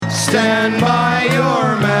stand by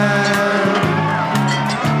your man.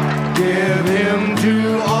 Give him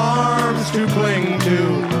 2 arms to cling to.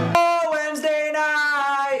 Oh, Wednesday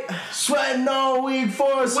night! Sweating all week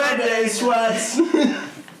for Sunday sweats.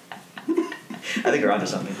 I think we're onto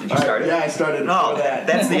something. Did you start it? Yeah, I started. Oh,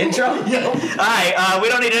 that's the intro? Yeah. All right, we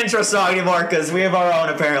don't need an intro song anymore because we have our own,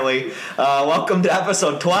 apparently. Welcome to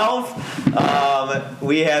episode 12.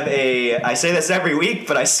 We have I say this every week,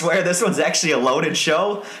 but I swear this one's actually a loaded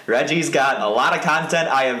show. Reggie's got a lot of content.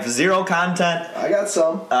 I have 0 content. I got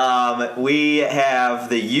some. We have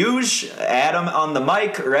the huge Adam on the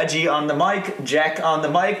mic, Reggie on the mic, Jack on the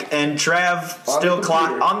mic, and Trav still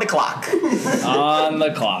on the clock. On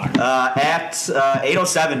the clock. At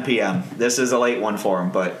 8:07 p.m. This is a late one for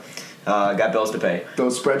him, but got bills to pay.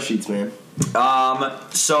 Those spreadsheets, man.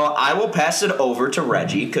 So I will pass it over to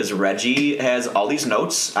Reggie because Reggie has all these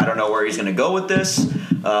notes. I don't know where he's going to go with this.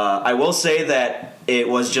 I will say that it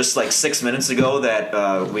was just like 6 minutes ago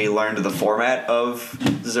that we learned the format of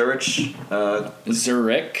Zurich.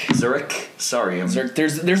 Zurich. Sorry. Zurich.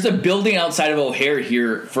 There's a building outside of O'Hare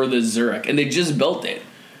here for the Zurich, and they just built it.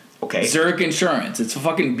 Okay. Zurich Insurance. It's a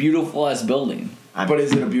fucking beautiful ass building. But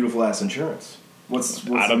is it a beautiful ass insurance? What's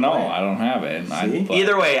I don't know. plan? I don't have it.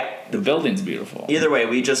 Either way, the building's beautiful. Either way,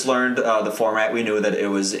 we just learned the format. We knew that it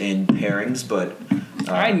was in pairings, but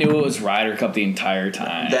I knew it was Ryder Cup the entire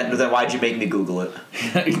time. Then why'd you make me Google it?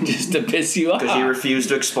 Just to piss you off. Because you refused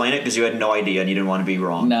to explain it because you had no idea and you didn't want to be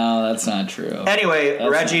wrong. No, that's not true. Anyway,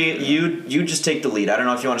 That's Reggie, you just take the lead. I don't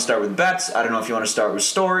know if you want to start with bets. I don't know if you want to start with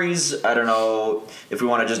stories. I don't know if we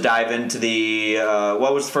want to just dive into the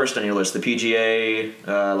what was first on your list? The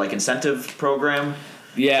PGA like incentive program.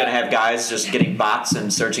 Yeah. Gonna have guys just getting bots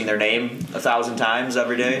and searching their name 1,000 times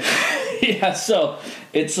every day. Yeah, so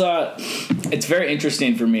it's very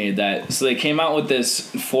interesting for me that they came out with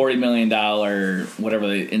this $40 million whatever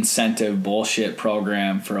the incentive bullshit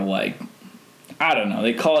program for like, I don't know,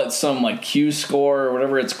 they call it some like Q score or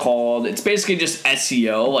whatever it's called. It's basically just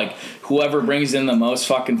SEO, like whoever brings in the most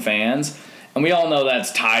fucking fans. And we all know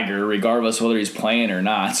that's Tiger, regardless whether he's playing or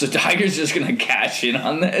not. So Tiger's just going to cash in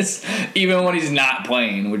on this, even when he's not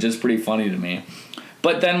playing, which is pretty funny to me.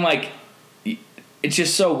 But then, like, it's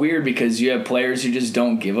just so weird because you have players who just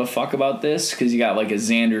don't give a fuck about this because you got, like, a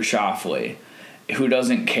Xander Schauffele who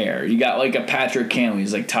doesn't care. You got, like, a Patrick Cantlay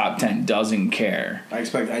who's, like, top 10, doesn't care. I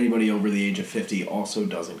expect anybody over the age of 50 also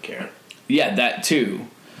doesn't care. Yeah, that too.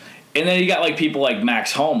 And then you got, like, people like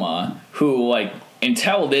Max Homa who, like,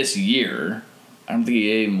 until this year, I don't think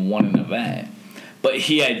he even won an event, but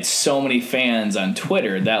he had so many fans on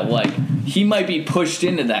Twitter that, like, he might be pushed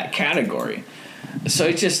into that category. So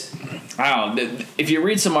it's just, I don't know. If you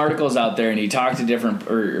read some articles out there and you talk to different,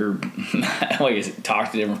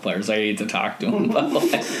 talk to different players, I hate to talk to them, but like,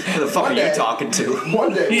 Who the fuck are you talking to?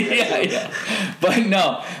 One day. yeah. But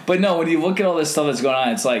no, when you look at all this stuff that's going on,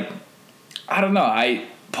 it's like, I don't know.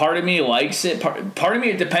 Part of me likes it. Part of me,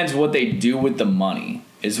 it depends what they do with the money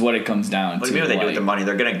is what it comes down to. What do you mean what they do with the money?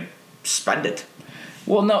 They're going to spend it.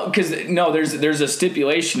 Well, there's a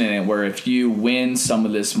stipulation in it where if you win some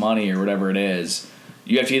of this money or whatever it is,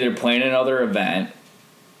 you have to either play in another event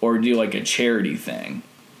or do like a charity thing.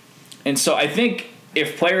 And so I think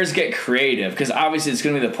if players get creative, because obviously it's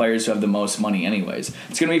going to be the players who have the most money anyways.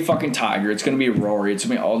 It's going to be fucking Tiger. It's going to be Rory. It's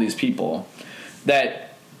going to be all these people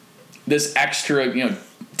that this extra,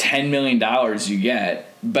 $10 million you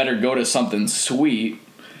get better go to something sweet,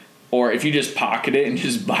 or if you just pocket it and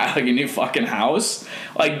just buy like a new fucking house,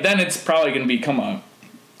 like then it's probably going to become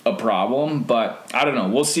a problem. But I don't know,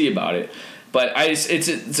 we'll see about it. But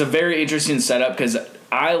it's a very interesting setup because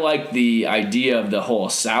I like the idea of the whole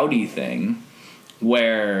Saudi thing,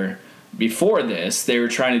 where before this they were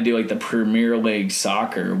trying to do like the Premier League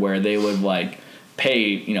soccer, where they would like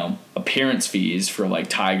pay, appearance fees for like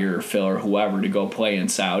Tiger or Phil or whoever to go play in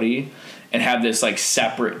Saudi and have this like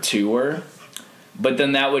separate tour. But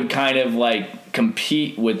then that would kind of like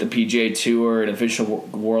compete with the PGA Tour and official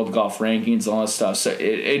world golf rankings and all that stuff. So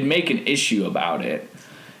it'd make an issue about it.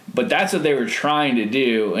 But that's what they were trying to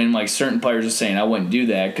do. And like certain players are saying, I wouldn't do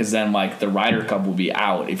that because then like the Ryder Cup will be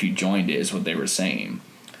out if you joined it, is what they were saying.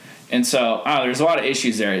 And so there's a lot of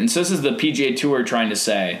issues there. And so this is the PGA Tour trying to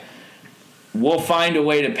say, we'll find a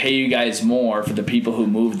way to pay you guys more for the people who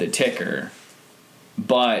move the ticker.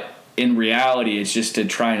 But in reality, it's just to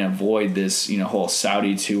try and avoid this, whole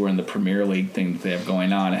Saudi tour and the Premier League thing that they have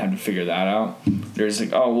going on and have to figure that out. There's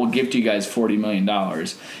like, we'll gift you guys $40 million.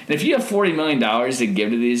 And if you have $40 million to give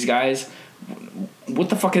to these guys, what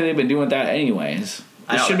the fuck have they been doing with that anyways?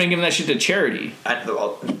 They should have been giving that shit to charity.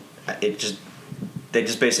 they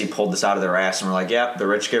just basically pulled this out of their ass and were like, "Yeah, the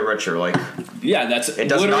rich get richer." Like, yeah, that's it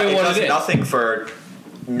does literally what it is. Nothing for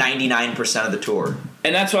 99% of the tour.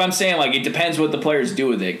 And that's what I'm saying. Like, it depends what the players do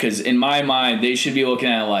with it. Because in my mind, they should be looking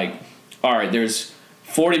at it like, all right, there's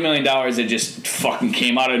 $40 million that just fucking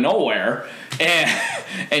came out of nowhere,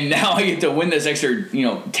 and now I get to win this extra,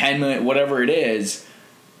 $10 million, whatever it is.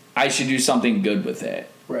 I should do something good with it.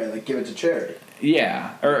 Right, like give it to charity.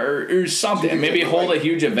 Yeah, or something. Maybe hold a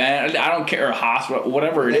huge event. I don't care, a hospital,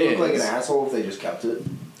 whatever it is. They look like an asshole if they just kept it.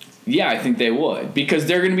 Yeah, I think they would, because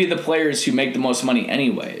they're going to be the players who make the most money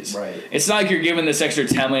anyways. Right. It's not like you're giving this extra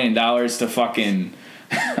 $10 million to fucking.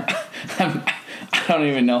 I don't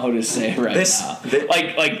even know how to say it now.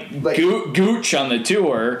 Like Gooch on the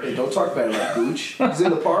tour. Hey, don't talk bad about Gooch. He's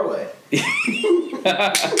in the parlay. Yeah,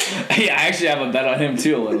 I actually have a bet on him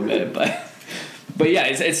too a little bit, but yeah,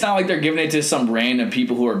 it's not like they're giving it to some random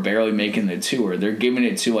people who are barely making the tour. They're giving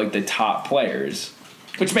it to like the top players.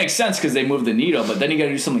 Which makes sense because they move the needle, but then you got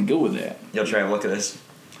to do something good with it. You'll try and look at this.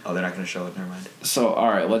 Oh, they're not going to show it. Never mind. So, all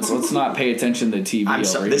right, let's not pay attention to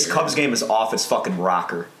TV. This Cubs game is off as fucking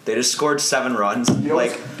rocker. They just scored 7 runs.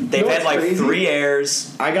 They've had crazy? 3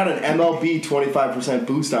 errors. I got an MLB 25%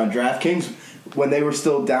 boost on DraftKings when they were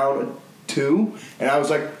still down 2, and I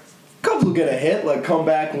was like, Cubs will get a hit, like come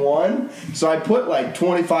back 1. So I put like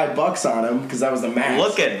 $25 on them because that was the max.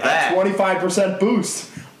 Look at that. 25% boost.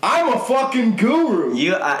 I'm a fucking guru.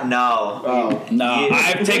 You no. Oh. No,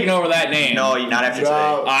 I've taken over that name. No, you're not after today.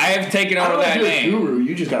 I have taken over that name. Guru,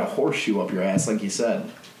 you just got a horseshoe up your ass, like you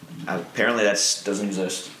said. Apparently, that doesn't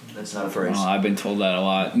exist. That's not a phrase. Oh, I've been told that a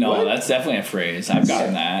lot. No, What? That's definitely a phrase. I've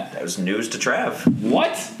gotten that. That was news to Trav.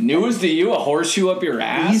 What? News to you? A horseshoe up your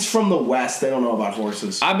ass? He's from the West. They don't know about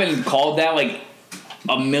horses. I've been called that like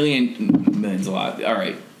million's a lot. All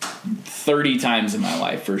right, 30 times in my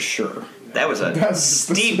life for sure. That was a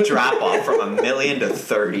steep drop off from 1 million to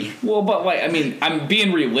 30. Well, but like, I mean, I'm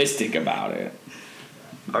being realistic about it.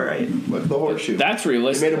 All right. Look at the horseshoe. That's They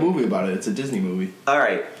realistic. made a movie about it. It's a Disney movie. All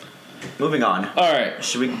right. Moving on. All right.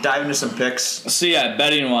 Should we dive into some picks? So yeah,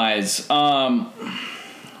 betting wise, I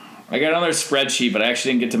got another spreadsheet, but I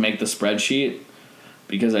actually didn't get to make the spreadsheet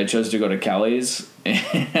because I chose to go to Kelly's,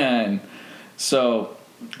 and so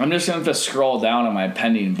I'm just gonna have to scroll down on my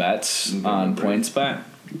pending bets on PointsBet.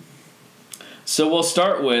 So we'll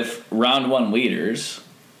start with round 1 leaders,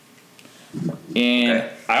 and Okay.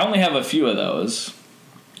 I only have a few of those,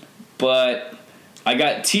 but I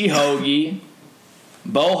got T. Hoagie,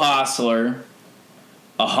 Bo Hostler,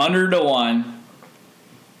 100-1,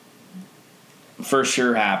 for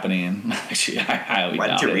sure happening. Actually, I highly Why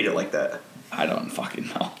doubt did you it. read it like that? I don't fucking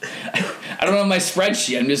know. I don't have my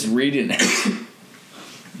spreadsheet. I'm just reading it.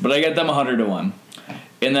 But I got them 100-1.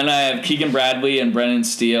 And then I have Keegan Bradley and Brendan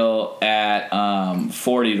Steele at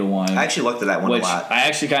 40-1. I actually looked at that one which a lot. I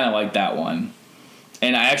actually kind of like that one.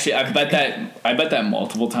 And I bet that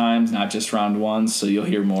multiple times, not just round 1, so you'll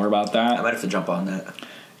hear more about that. I might have to jump on that.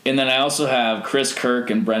 And then I also have Chris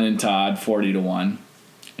Kirk and Brendan Todd 40-1.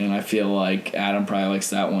 And I feel like Adam probably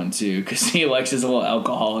likes that one too, because he likes his little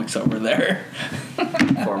alcoholics over there.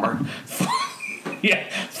 Former. Yeah,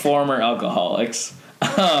 former alcoholics.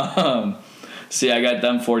 So yeah, I got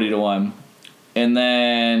them 40-1, and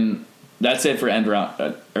then that's it for end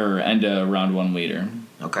of round 1 leader.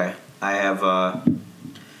 Okay. I have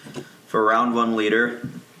for round 1 leader,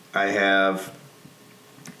 I have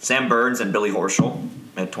Sam Burns and Billy Horschel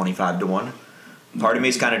at 25-1. Part of me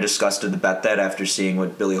is kind of disgusted to bet that after seeing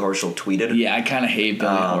what Billy Horschel tweeted. Yeah, I kind of hate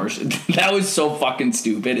Billy Horschel. That was so fucking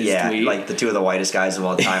stupid. His tweet. Like the 2 of the whitest guys of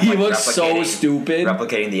all time. He like looks so stupid.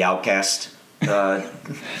 Replicating the Outcast. That's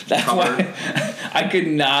why I could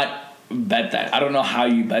not bet that. I don't know how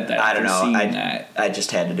you bet that. I don't know. That. I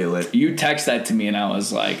just had to do it. You text that to me and I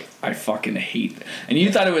was like, I fucking hate that. And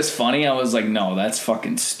you thought it was funny. I was like, no, that's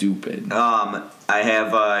fucking stupid. I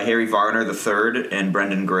have Harry Varner III and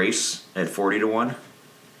Brendan Grace at 40-1.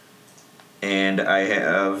 And I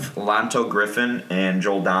have Lanto Griffin and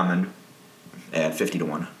Joel Dahman at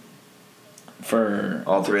 50-1. For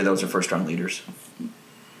all 3 of those are first round leaders.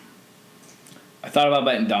 I thought about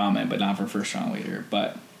betting Dahman, but not for first round leader.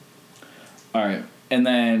 But all right, and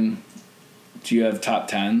then do you have top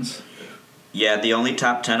 10s? Yeah, the only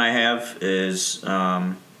top 10 I have is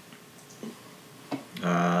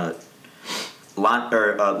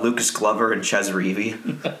Lucas Glover and Ches Reavie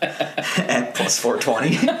at plus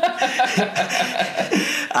 420.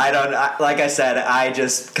 Like I said, I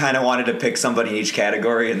just kind of wanted to pick somebody in each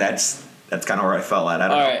category, and that's kind of where I fell at.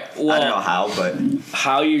 I don't know how, but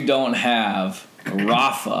how you don't have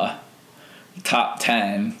Rafa top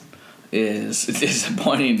 10 is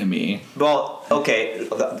disappointing to me. Well, okay.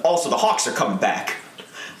 Also, the Hawks are coming back.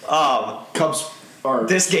 Cubs are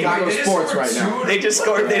This game- Chicago They just sports right now. They just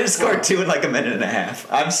scored 2 in like a minute and a half.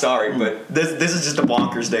 I'm sorry, but this is just a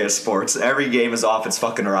bonkers day of sports. Every game is off its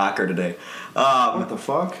fucking rocker today. What the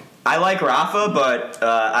fuck? I like Rafa, but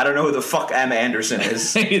I don't know who the fuck M. Anderson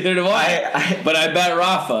is. Neither do I. But I bet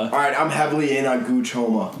Rafa. All right, I'm heavily in on Gooch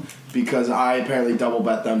Homa because I apparently double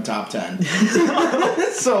bet them top 10.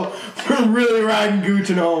 So we're really riding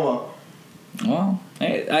Gooch and Homa. Well,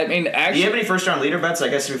 hey, I mean, Do you actually, have any first round leader bets? I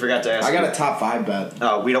guess we forgot to ask. I got a top 5 bet.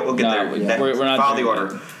 Oh, we'll get No, there. yeah. We're not Follow there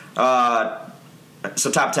the order.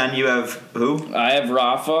 So top 10, you have who? I have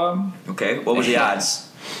Rafa. Okay. What was the odds?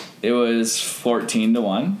 It was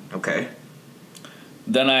 14-1. Okay.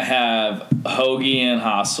 Then I have Hoagie and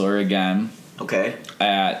Hostler again Okay.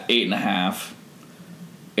 at 8.5.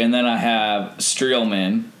 And then I have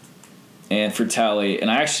Streelman and Fratelli.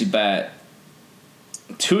 And I actually bet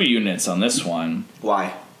 2 units on this one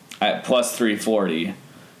Why? at plus 340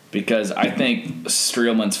 because I think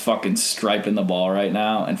Streelman's fucking striping the ball right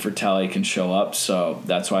now and Fratelli can show up. So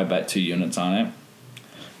that's why I bet 2 units on it.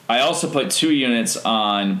 I also put 2 units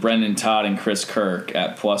on Brendan Todd and Chris Kirk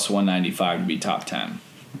at plus 195 to be top 10.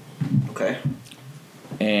 Okay.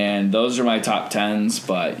 And those are my top 10s,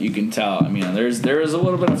 but you can tell, I mean, there is a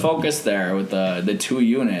little bit of focus there with the 2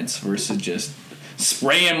 units versus just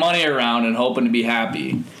spraying money around and hoping to be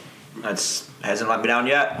happy. Hasn't let me down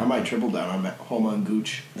yet. I might triple down on Homa and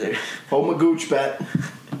Gooch. There- Homa Gooch bet.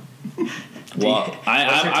 Well,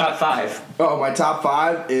 What's your top 5? Oh, my top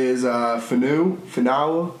 5 is Finau.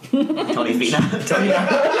 Tony Fina.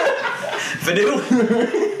 Fanu.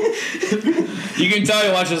 You can tell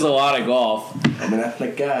he watches a lot of golf. I'm an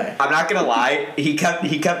ethnic guy. I'm not gonna lie. He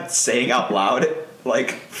kept saying out loud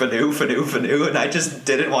like Fanu, and I just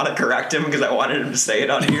didn't want to correct him because I wanted him to say it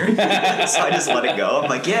on here. So I just let it go. I'm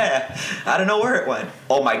like, yeah, I don't know where it went.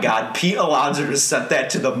 Oh my God, Pete Alonso just sent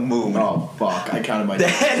that to the moon. Oh, fuck. I counted my...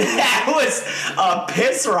 That was a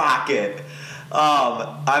piss rocket.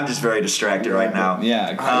 I'm just very distracted right now.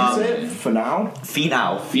 Yeah. How do you say it? Finau?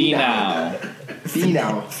 Finau.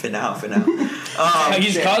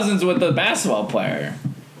 He's cousins with the basketball player.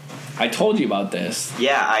 I told you about this.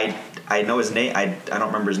 Yeah, I know his name. I don't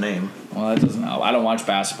remember his name. Well, that doesn't help. I don't watch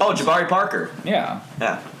basketball. Oh, Jabari Parker. Yeah.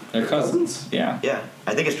 Yeah. They're cousins? Yeah. Yeah.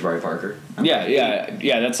 I think it's Jabari Parker.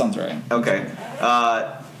 Yeah, that sounds right. Okay.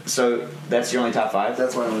 So that's your only top 5?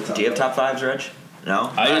 That's my only top Do you have top 5s, Reg?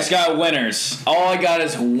 No? I just got winners. All I got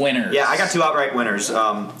is winners. Yeah, I got 2 outright winners.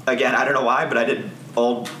 Again, I don't know why, but I did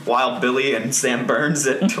old Wild Billy and Sam Burns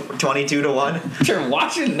at 22-1. You're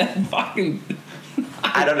watching that fucking...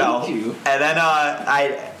 I don't know. hate you. And then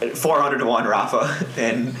I 400-1 Rafa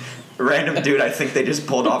and random dude. I think they just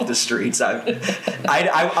pulled off the streets. I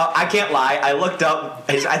can't lie. I looked up.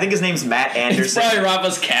 I think his name's Matt Anderson. It's probably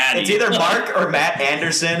Rafa's caddy. It's either Mark or Matt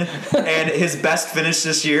Anderson, and his best finish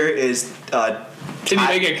this year is Did he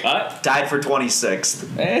make a cut? tied for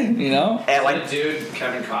 26th. You know? And like Dude,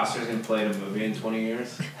 Kevin Costner's gonna play in a movie in 20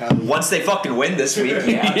 years. once they fucking win this week,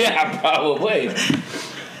 yeah. Yeah, probably.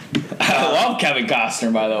 I love Kevin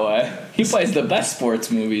Costner, by the way. He plays the best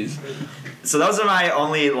sports movies. So those are my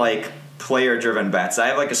only like player-driven bets. I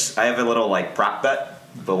have a little like prop bet,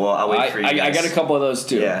 but I'll wait for you. I guys. got a couple of those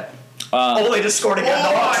too. Yeah. They just scored again.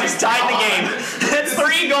 The Hawks just tied the game. That's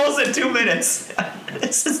 3 goals in 2 minutes.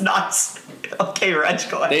 This is nuts. Okay, Reg,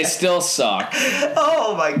 go ahead. They still suck.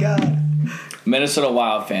 Oh my God. Minnesota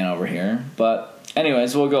Wild fan over here. But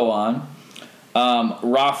anyways, we'll go on.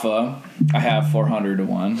 Rafa, I have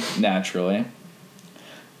 400-1, naturally.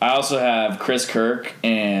 I also have Chris Kirk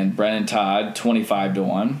and Brennan Todd,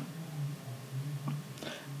 25-1.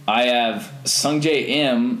 I have Sungjae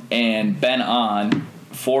Im and Ben On,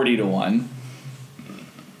 40-1.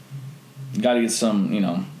 Got to get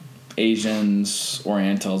some, Asians,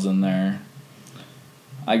 Orientals in there.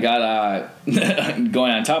 I got,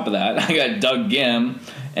 going on top of that, I got Doug Gim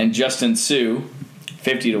and Justin Sue,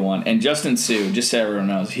 50-1. And Justin Sue, just so everyone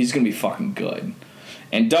knows, he's going to be fucking good.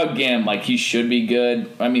 And Doug Gim, he should be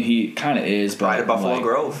good. I mean, he kind of is. But Right at Buffalo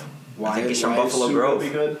Grove. I think he's from Buffalo Grove. Be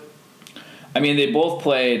good? I mean, they both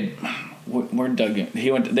played. Where Doug Gim?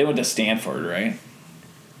 They went to Stanford, right?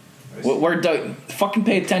 Where Doug? Fucking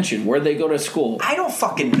pay attention. Where'd they go to school? I don't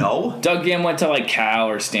fucking know. Doug Gim went to Cal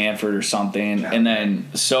or Stanford or something, and then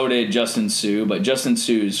so did Justin Sue. But Justin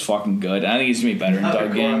Sue's fucking good. I think he's gonna be better than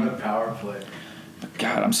Doug Go on Gim. the power play.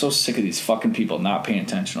 God, I'm so sick of these fucking people not paying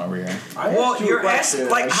attention over here. Well, you're asking,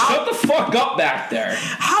 like, Shut the fuck up back there.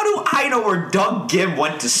 how do I know where Doug Gibb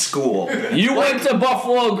went to school? You went to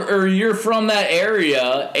Buffalo, or you're from that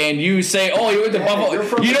area, and you say, "Oh, you went to Buffalo."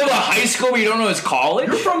 You know the high school, but you don't know his college.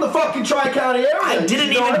 You're from the fucking Tri-County area. I You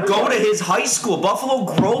didn't should know even go to everybody. his high school. Buffalo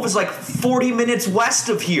Grove is like 40 minutes west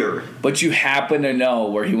of here. But you happen to know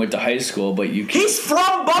where he went to high school, but you can't. He's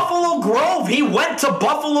from Buffalo Grove. He went to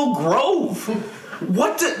Buffalo Grove.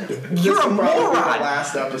 What the? You're a This will probably be the moron.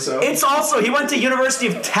 last episode. It's also, he went to University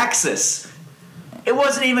of Texas. It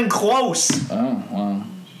wasn't even close. Oh, well.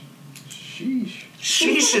 Sheesh.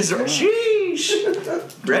 Sheesh is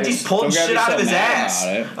sheesh. Reggie's pulling Don't gotta shit be out so of his mad ass.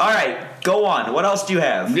 about it. All right, go on. What else do you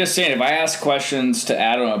I'm have? just saying, if I ask questions to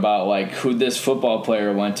Adam about like who this football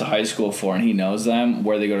player went to high school for, and he knows them,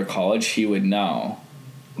 where they go to college, he would know.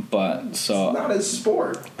 But so Not his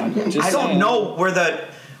sport. just I don't saying. know where the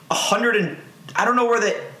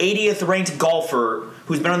 80th ranked golfer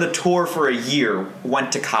who's been on the tour for a year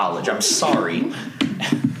went to college. I'm sorry.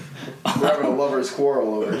 We're having a lover's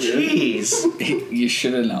quarrel over here. Jeez. You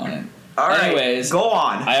should have known it. All right, Anyways, go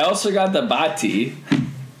on. I also got the Bati.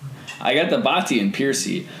 I got the Bati and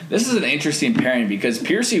Piercy. This is an interesting pairing because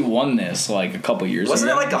Piercy won this like a couple years Wasn't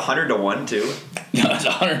it ago. like 100 to 1 too? No, it's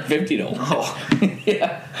 150 to 1. Oh.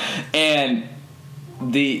 Yeah. And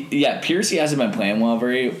Piercy hasn't been playing well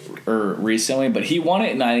recently, but he won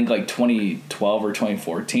it in I think like 2012 or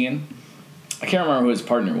 2014. I can't remember who his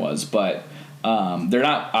partner was, but they're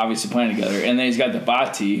not obviously playing together. And then he's got the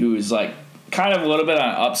Bati, who is like kind of a little bit on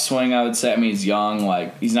an upswing, I would say. I mean, he's young,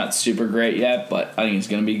 like he's not super great yet, but I think he's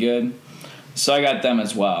going to be good. So I got them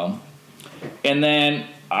as well. And then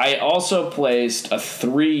I also placed a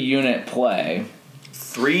 3-unit play.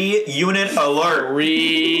 3-unit alert.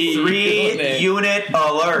 3-unit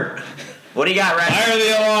alert. What do you got, Reggie? Fire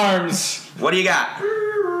the alarms. What do you got?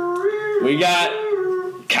 We got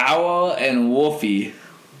Cowell and Wolfie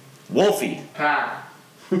Wolfie.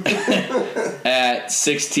 at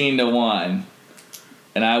 16 to 1.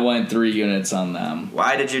 And I went 3 units on them.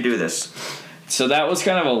 Why did you do this? So that was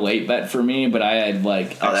kind of a late bet for me, but I had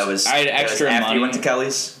like Oh, that was I had that was extra after money. you went to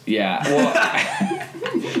Kelly's? Yeah. Well,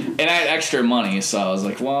 and I had extra money, so I was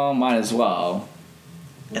like, well, might as well.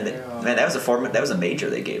 And man, that was a major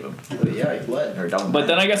they gave him. But yeah, he led. Or double. But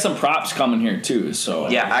then I got some props coming here too, so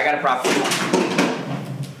Yeah, I got a prop for you.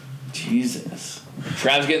 Jesus.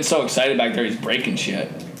 Trav's getting so excited back there, he's breaking shit.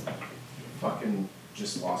 Fucking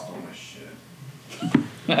just lost all my shit.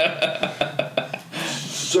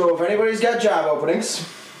 So if anybody's got job openings,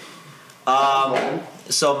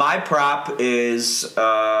 So my prop is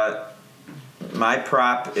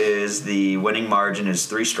the winning margin is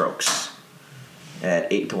 3 strokes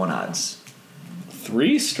at 8 to 1 odds.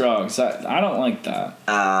 3 strokes. I don't like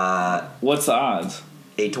that. What's the odds?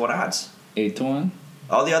 8 to 1 odds. 8 to 1?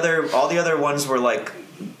 All the other ones were like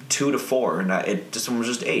 2 to 4, and this one was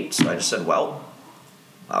just 8. So I just said, well,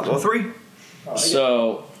 I'll go 3.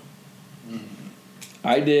 So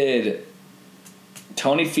I did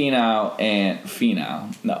Tony Finau and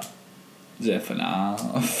Finau. No. Is it Finau?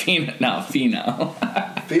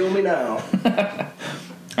 Finau. feel me now.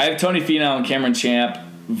 I have Tony Finau and Cameron Champ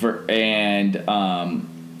and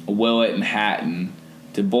Willett and Hatton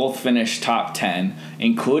to both finish top 10,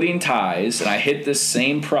 including ties. And I hit this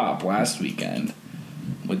same prop last weekend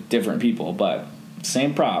with different people, but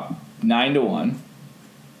same prop, 9 to 1.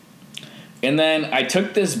 And then I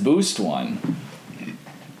took this boost one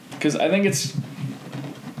because I think it's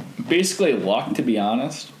basically luck, to be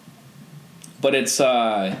honest. But it's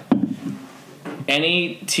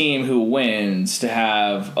any team who wins to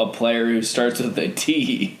have a player who starts with a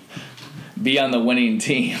T be on the winning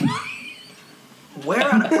team. Where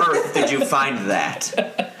on earth did you find that?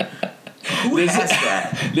 Who has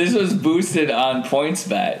that? This was boosted on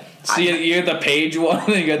PointsBet. So you got the page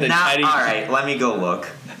one, and you got the Teddy. All right, let me go look.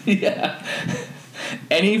 Yeah.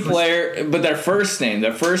 Any player, but their first name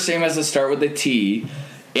has to start with a T,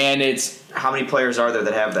 and it's How many players are there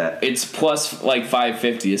that have that? it's plus like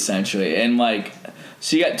 550 essentially, and like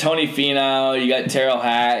so you got Tony Finau, you got Terrell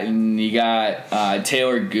Hatton, you got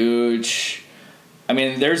Taylor Gooch. I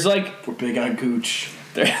mean, there's like We're big on Gooch.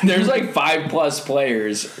 there's like 5+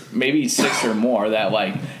 players, maybe 6 or more that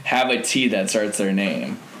like have a T that starts their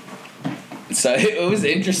name. So it was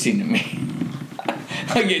interesting to me.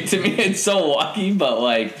 Like to me, it's so lucky, but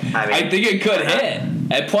like I think it could hit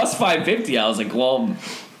at plus 550. I was like, well,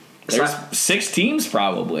 there's 6 teams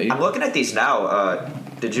probably. I'm looking at these now.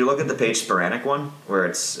 Did you look at the Paige Sporanic one where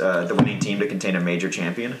it's the winning team to contain a major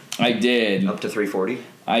champion? I did. Up to 340.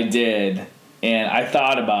 I did, and I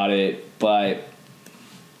thought about it, but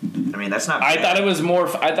I mean, that's not I bad. thought it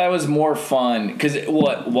was more fun because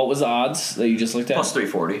what was the odds that you just looked at? Plus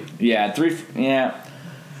 340. Yeah, Yeah.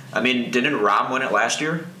 I mean, didn't Rahm win it last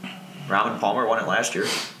year? Rahm and Palmer won it last year.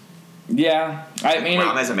 Yeah, I mean,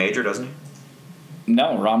 Rahm has a major, doesn't he?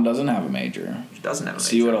 No, Rahm doesn't have a major. He doesn't have a major.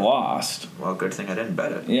 So you would have lost. Well, good thing I didn't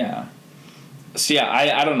bet it. Yeah. So yeah,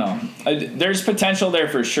 I don't know. There's potential there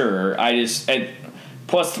for sure.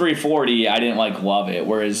 Plus 340, I didn't love it.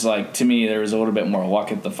 Whereas to me, there was a little bit more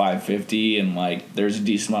luck at the 550, and there's a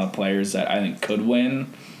decent amount of players that I think could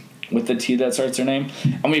win with the T that starts their name.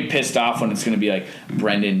 I'm gonna be pissed off when it's gonna be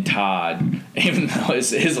Brendan Todd, even though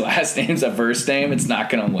his last name's a first name. It's not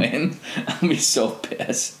gonna win. I'm gonna be so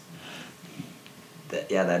pissed.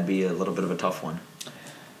 Yeah, that'd be a little bit of a tough one.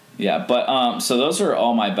 Yeah, but so those are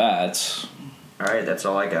all my bets. All right, that's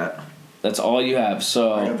all I got. That's all you have.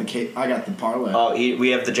 So I got the parlay. Oh,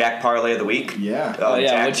 we have the Jack Parlay of the week. Yeah. Oh yeah,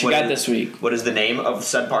 Jack, what you got this week? What is the name of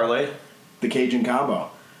said parlay? The Cajun Combo.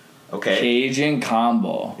 Okay. Cajun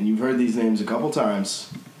Combo. And you've heard these names a couple times.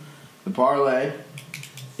 The parlay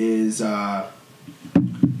is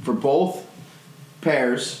for both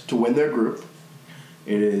pairs to win their group.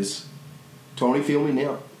 It is Tony, feel me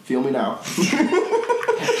now.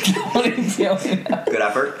 Good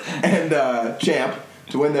effort. And Champ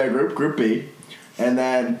to win their group, Group B. And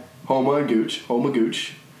then Homa and Gooch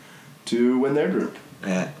to win their group.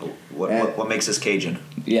 Yeah. What makes this Cajun?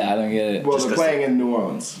 Yeah, I don't get it. Well, Just they're 'cause playing in New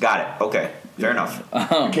Orleans. Got it. Okay. Fair enough.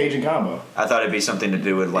 Cajun Combo. I thought it'd be something to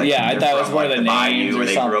do with Yeah, I they're thought it was from, one of the the bayou, names or or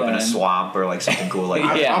they grew up in a something. swamp or something cool like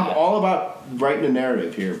that. Yeah. I'm all about writing a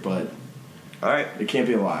narrative here, but All right. it can't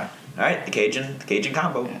be a lie. All right. The Cajun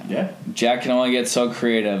combo. Yeah. Jack can only get so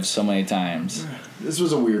creative so many times. This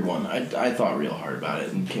was a weird one. I thought real hard about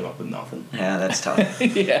it and came up with nothing. Yeah, that's tough.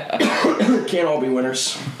 Yeah. Can't all be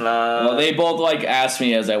winners. Well, they both as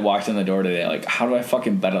me as I walked in the door today, how do I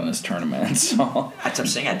fucking bet on this tournament? So That's what I'm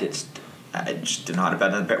saying. I just didn't know how to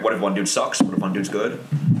bet on the. What if one dude sucks? What if one dude's good?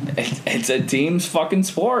 it's a team's fucking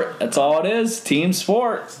sport. That's all it is. Team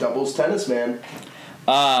sport. It's doubles tennis, man.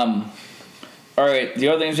 All right, the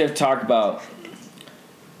other things we have to talk about.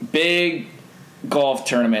 Big golf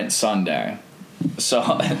tournament Sunday. So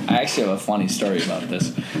I actually have a funny story about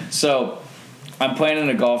this. So I'm playing in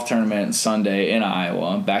a golf tournament Sunday in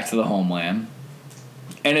Iowa, back to the homeland.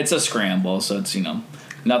 And it's a scramble, so it's,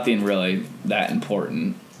 nothing really that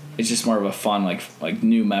important. It's just more of a fun, like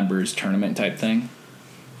new members tournament type thing.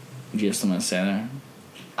 Do you have something to say there?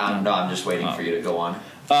 No, I'm just waiting for you to go on.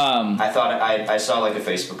 I thought I saw a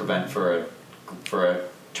Facebook event for a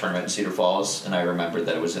tournament in Cedar Falls, and I remembered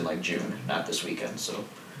that it was in June, not this weekend. So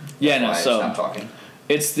yeah, no. I So stopped talking.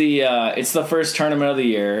 it's the first tournament of the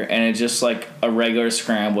year, and it's just a regular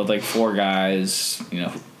scramble with 4 guys.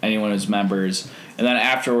 Anyone who's members. And then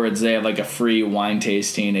afterwards, they have a free wine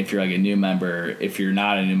tasting if you're a new member. If you're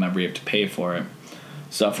not a new member, you have to pay for it.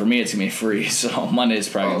 So for me, it's gonna be free. So Monday's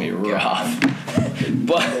probably gonna be rough.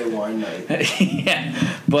 But Monday wine night. yeah,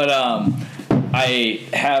 but I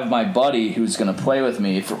have my buddy who's gonna play with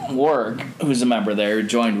me from work, who's a member there,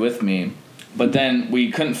 joined with me. But then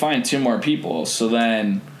we couldn't find 2 more people. So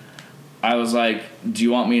then I was like, "Do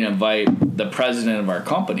you want me to invite the president of our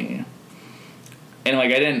company?" And I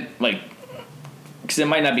didn't because it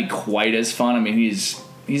might not be quite as fun. I mean, he's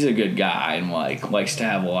a good guy and likes to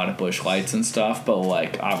have a lot of bush lights and stuff, but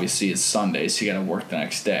obviously it's Sunday, so you got to work the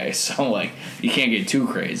next day, so you can't get too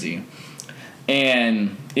crazy.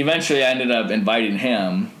 And eventually I ended up inviting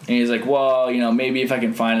him, and he's like, well, maybe if I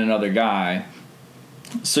can find another guy.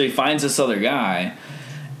 So he finds this other guy,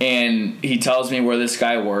 and he tells me where this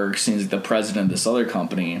guy works, and he's the president of this other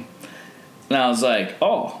company. And I was like,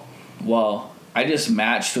 oh, well, I just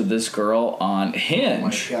matched with this girl on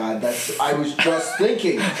Hinge. Oh my God, I was just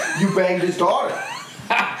thinking, you banged his daughter.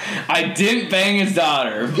 I didn't bang his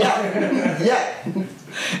daughter. Yeah.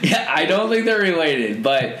 Yeah, I don't think they're related,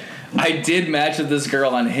 but I did match with this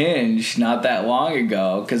girl on Hinge not that long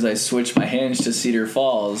ago because I switched my Hinge to Cedar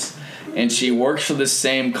Falls, and she works for the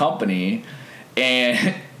same company.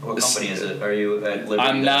 And What company is it? Are you at liberty?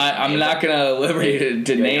 I'm not gonna liberty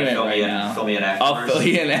to name it right now. Fill me in after. I'll fill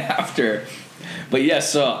you in after. But yeah,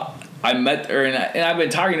 so I met her, and I've been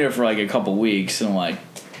talking to her for a couple weeks, and it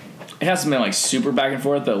hasn't been super back and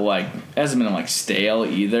forth, but it hasn't been stale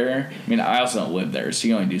either. I mean, I also don't live there, so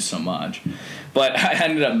you can only do so much. But I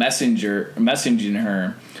ended up messaging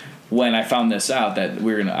her when I found this out that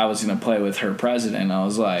I was gonna play with her president. I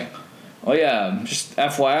was like, oh yeah, just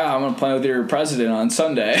FYI, I'm gonna play with your president on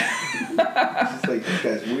Sunday. It's this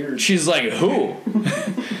guy's weird. She's like, who?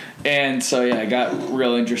 And so yeah, it got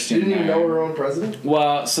real interesting. You didn't even there. know her own president?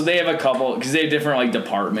 Well, so they have a couple because they have different like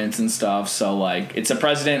departments and stuff. So like it's a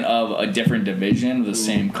president of a different division of the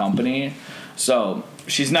same company. So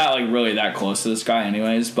she's not like really that close to this guy,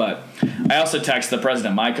 anyways. But I also texted the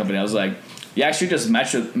president of my company. I was like, "You actually just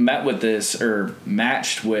met with this or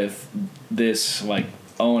matched with this like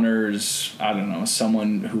owner's I don't know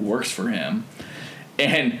someone who works for him,"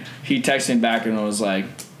 and he texted me back and was like,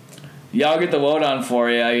 "Yeah, I'll get the vote on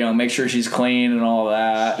for you. You know, make sure she's clean and all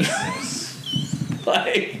that."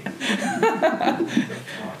 Like,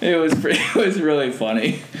 it was really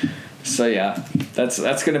funny. So yeah,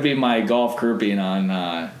 that's gonna be my golf grouping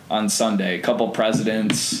on Sunday. A couple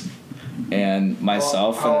presidents and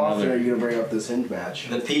myself How and often are another. you going to bring up this hinge match?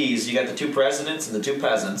 The P's. You got the 2 presidents and the 2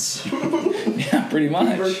 peasants. Yeah, pretty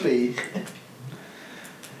much. First P.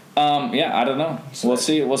 Yeah, I don't know. We'll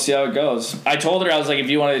see how it goes. I told her, I was like, if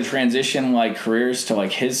you wanted to transition like careers to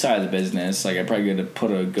like his side of the business, like I probably could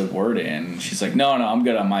put a good word in. She's like, no, I'm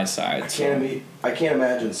good on my side. I can't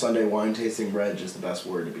imagine Sunday wine tasting Reg is the best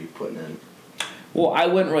word to be putting in. Well, I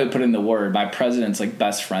wouldn't really put in the word. My president's like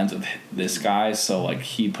best friends with this guy, so like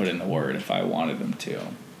he put in the word if I wanted him to.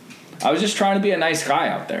 I was just trying to be a nice guy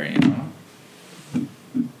out there, you know.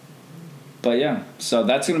 But yeah, so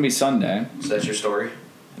that's gonna be Sunday. So that's your story?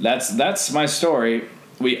 That's my story.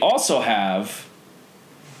 We also have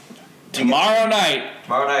tomorrow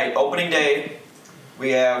night, opening day, we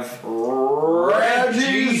have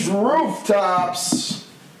Reggie's Rooftops.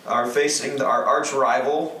 are facing our arch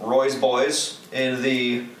rival, Roy's Boys, in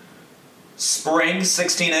the spring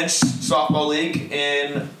 16-inch softball league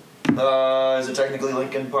in, is it technically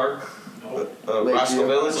Lincoln Park? Roscoe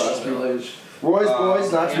Village? Roscoe Village. Roy's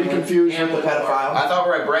Boys, not to be confused with the pedophile. I thought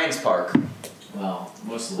we were at Brands Park. Well,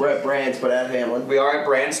 most of We're at Brands, but at Hamlin. We are at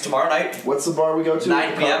Brands tomorrow night, What's the bar we go to?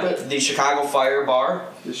 9 The p.m., Carpet? the Chicago Fire Bar.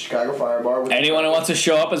 The Chicago Fire Bar. With anyone who wants to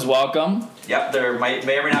show up is welcome. Yep, there may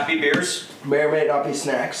or may not be beers. may or may not be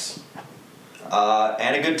snacks.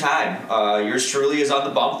 And a good time. Yours truly is on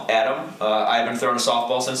the bump, Adam. I haven't thrown a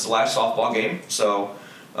softball since the last softball game, so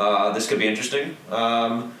this could be interesting.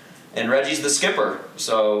 And Reggie's the skipper,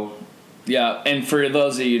 so... Yeah, and for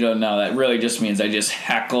those of you who don't know, that really just means I just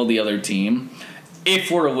heckle the other team.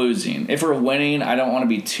 If we're losing. If we're winning, I don't want to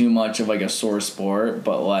be too much of like a sore sport,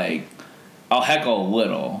 but like I'll heckle a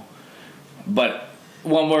little. But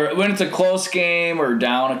when it's a close game or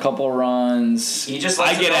down a couple runs, He just I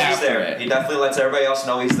lets get them know he's after there. it. He definitely lets everybody else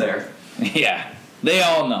know he's there. Yeah, they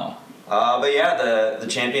all know. But yeah, the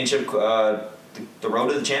championship, the road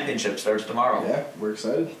to the championship starts tomorrow. Yeah, we're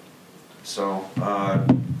excited. So,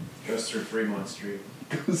 goes through Fremont Street.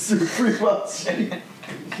 Goes through 3 months.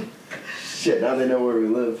 Shit, now they know where we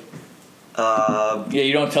live. Yeah,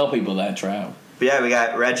 you don't tell people that, Trav. but yeah, we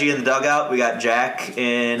got Reggie in the dugout. We got Jack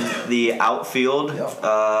in the outfield.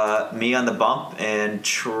 Yep. Me on the bump, and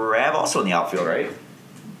Trav also in the outfield, right?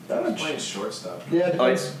 I'm playing shortstop. Yeah,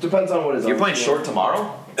 depends on what is You're on. playing short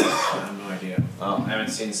tomorrow? I have no idea. Oh. I haven't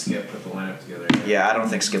seen Skip put the lineup together yet. Yeah, I don't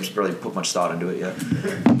think Skip's really put much thought into it yet.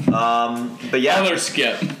 But yeah. Other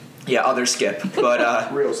skip. Yeah, other Skip,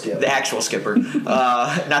 but Real Skip. the actual skipper,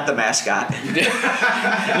 not the mascot. No,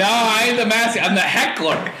 I ain't the mascot. I'm the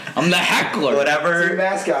heckler. I'm the heckler. It's your Whatever.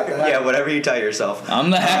 mascot. Yeah, whatever you tell yourself.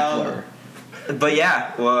 I'm the heckler. But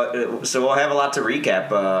yeah, well, so we'll have a lot to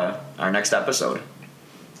recap our next episode.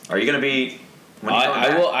 Are you gonna be? When you coming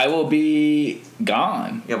back? I will be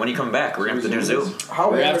gone. Yeah, when you come back, we're gonna have to do Zoom.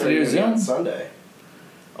 How We have to rare do are you gonna be on Zoom? Sunday?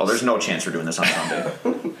 Oh, there's no chance we're doing this on Sunday.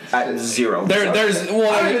 Zero. There's I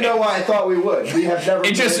don't even know why I thought we would. We have never.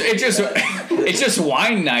 It's just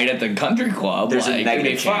wine night at the country club. There's like, a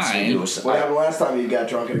negative it'll be chance we do. What happened last time you got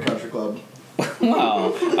drunk at a country club?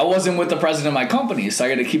 Well, I wasn't with the president of my company, so I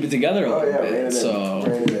got to keep it together a Oh little yeah, ran bit. it So,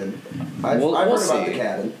 in. Ran it in. I've We'll heard about see. the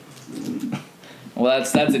cabin. well,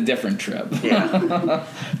 that's a different trip. Yeah.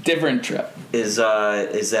 Different trip. Is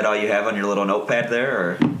that all you have on your little notepad there,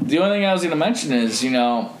 or? The only thing I was going to mention is,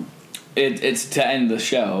 it's to end the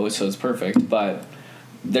show, so it's perfect, but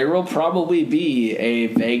there will probably be a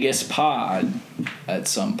Vegas pod at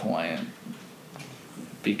some point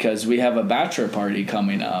because we have a bachelor party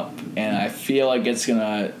coming up, and I feel like it's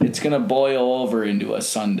gonna boil over into a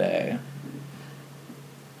Sunday.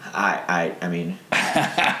 I mean,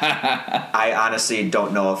 I honestly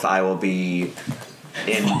don't know if I will be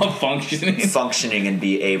functioning and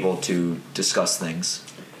be able to discuss things.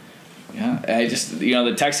 Yeah, I just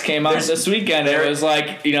the text came out this weekend. It was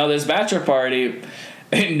like this bachelor party.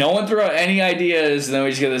 No one threw out any ideas, and then we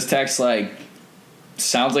just get this text like,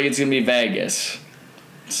 "Sounds like it's gonna be Vegas."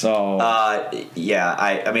 So yeah,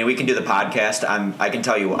 I mean we can do the podcast. I can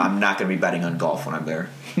tell you I'm not gonna be betting on golf when I'm there.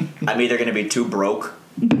 I'm either going to be too broke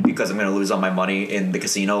because I'm going to lose all my money in the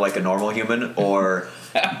casino like a normal human, or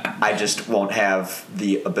I just won't have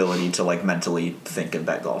the ability to like mentally think and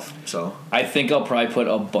bet golf. So I think I'll probably put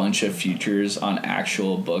a bunch of futures on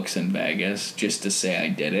actual books in Vegas just to say I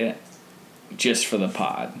did it, just for the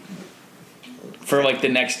pod. For like the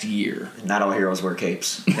next year. not all heroes wear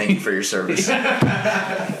capes. Thank you for your service.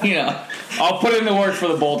 I'll put in the work for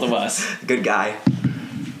the both of us. Good guy.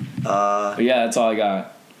 But yeah, that's all I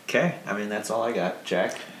got. Okay, I mean that's all I got.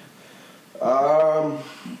 Jack.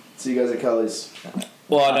 See you guys at Kelly's.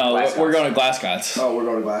 Well, no, Glasgow. we're going to Glasgow. Oh, we're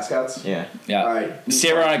going to Glasgow's? Yeah. Yeah. All right. See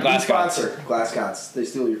everyone at Glasgow. Sponsor, Glasgow's. They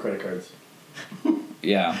steal your credit cards.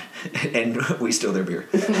 Yeah. And we steal their beer.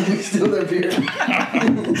 We steal their beer.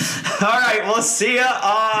 All right, we'll see you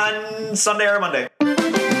on Sunday or Monday.